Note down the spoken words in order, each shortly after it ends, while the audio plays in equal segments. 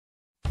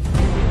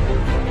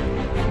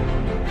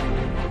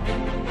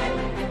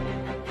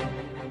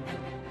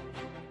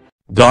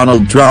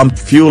Donald Trump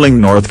fueling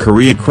North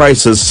Korea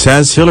crisis,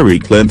 says Hillary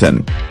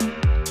Clinton.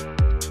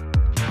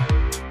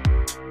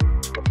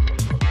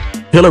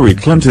 Hillary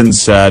Clinton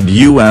said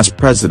U.S.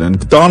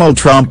 President Donald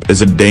Trump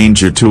is a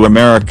danger to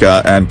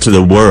America and to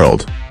the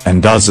world,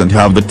 and doesn't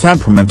have the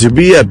temperament to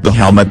be at the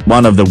helm at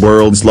one of the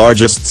world's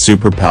largest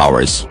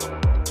superpowers.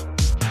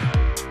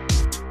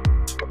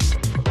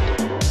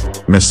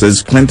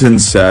 Mrs. Clinton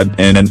said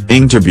in an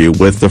interview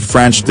with the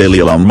French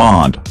Daily Le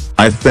Monde,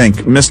 "I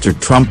think Mr.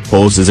 Trump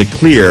poses a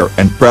clear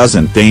and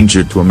present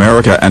danger to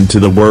America and to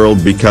the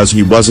world because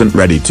he wasn't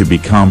ready to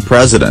become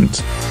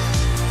president.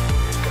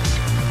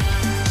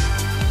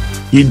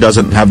 He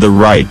doesn't have the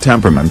right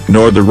temperament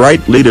nor the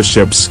right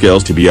leadership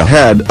skills to be a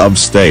head of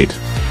state.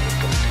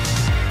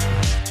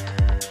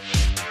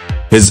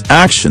 His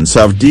actions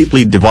have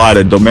deeply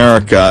divided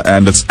America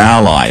and its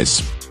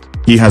allies.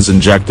 He has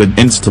injected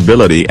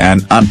instability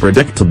and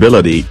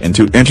unpredictability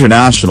into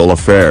international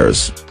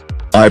affairs.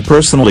 I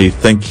personally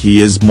think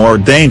he is more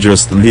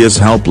dangerous than he is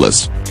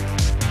helpless."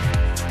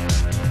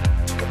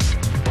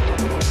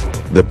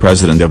 The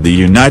President of the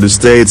United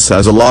States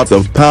has a lot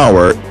of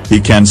power. He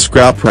can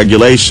scrap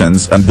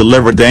regulations and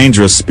deliver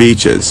dangerous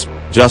speeches,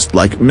 just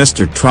like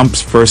Mr.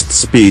 Trump's first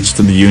speech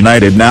to the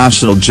United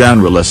Nations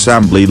General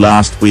Assembly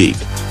last week.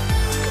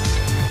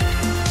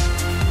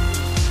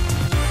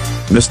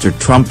 Mr.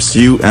 Trump's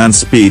UN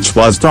speech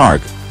was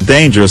dark,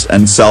 dangerous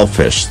and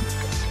selfish.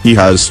 He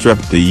has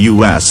stripped the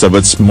U.S. of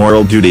its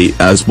moral duty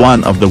as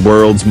one of the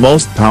world's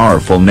most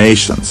powerful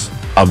nations,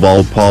 of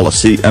all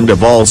policy and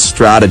of all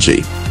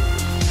strategy.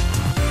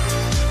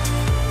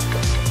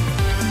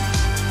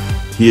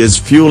 He is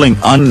fueling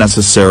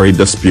unnecessary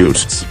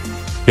disputes.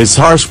 His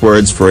harsh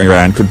words for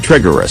Iran could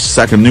trigger a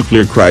second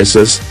nuclear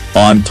crisis,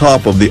 on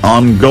top of the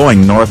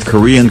ongoing North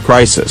Korean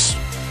crisis.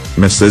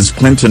 Mrs.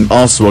 Clinton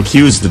also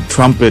accused the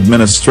Trump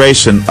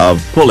administration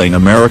of pulling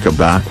America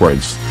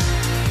backwards.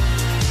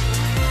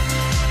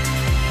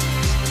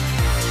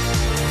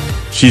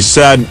 She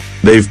said,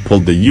 "They've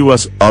pulled the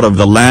U.S. out of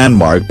the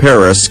landmark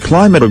Paris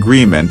Climate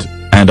Agreement,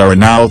 and are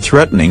now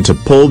threatening to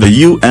pull the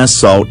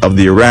U.S. out of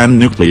the Iran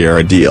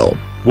nuclear deal,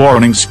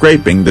 warning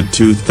scrapping the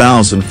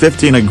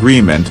 2015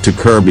 agreement to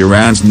curb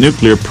Iran's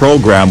nuclear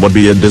program would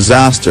be a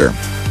disaster."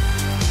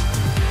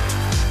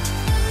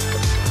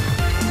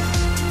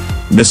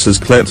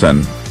 Mrs.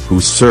 Clinton, who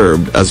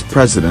served as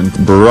President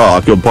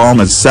Barack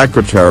Obama's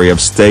Secretary of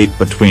State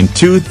between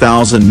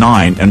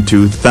 2009 and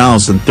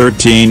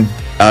 2013,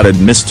 added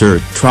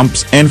Mr.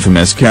 Trump's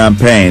infamous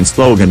campaign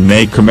slogan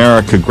 "Make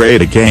America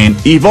Great Again"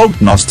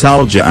 evoked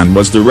nostalgia and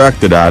was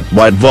directed at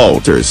white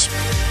voters.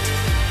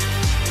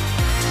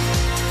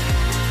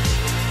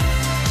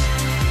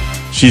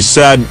 She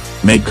said,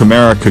 "Make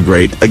America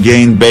Great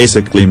Again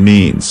basically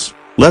means,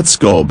 let's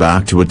go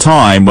back to a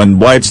time when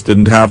whites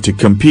didn't have to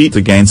compete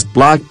against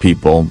black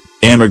people,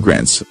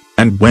 immigrants,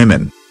 and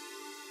women."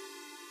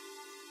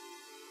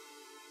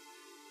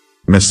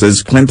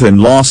 Mrs. Clinton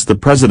lost the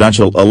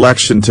presidential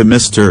election to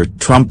Mr.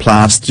 Trump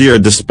last year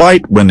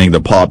despite winning the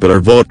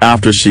popular vote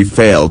after she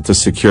failed to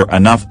secure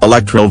enough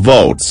electoral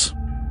votes.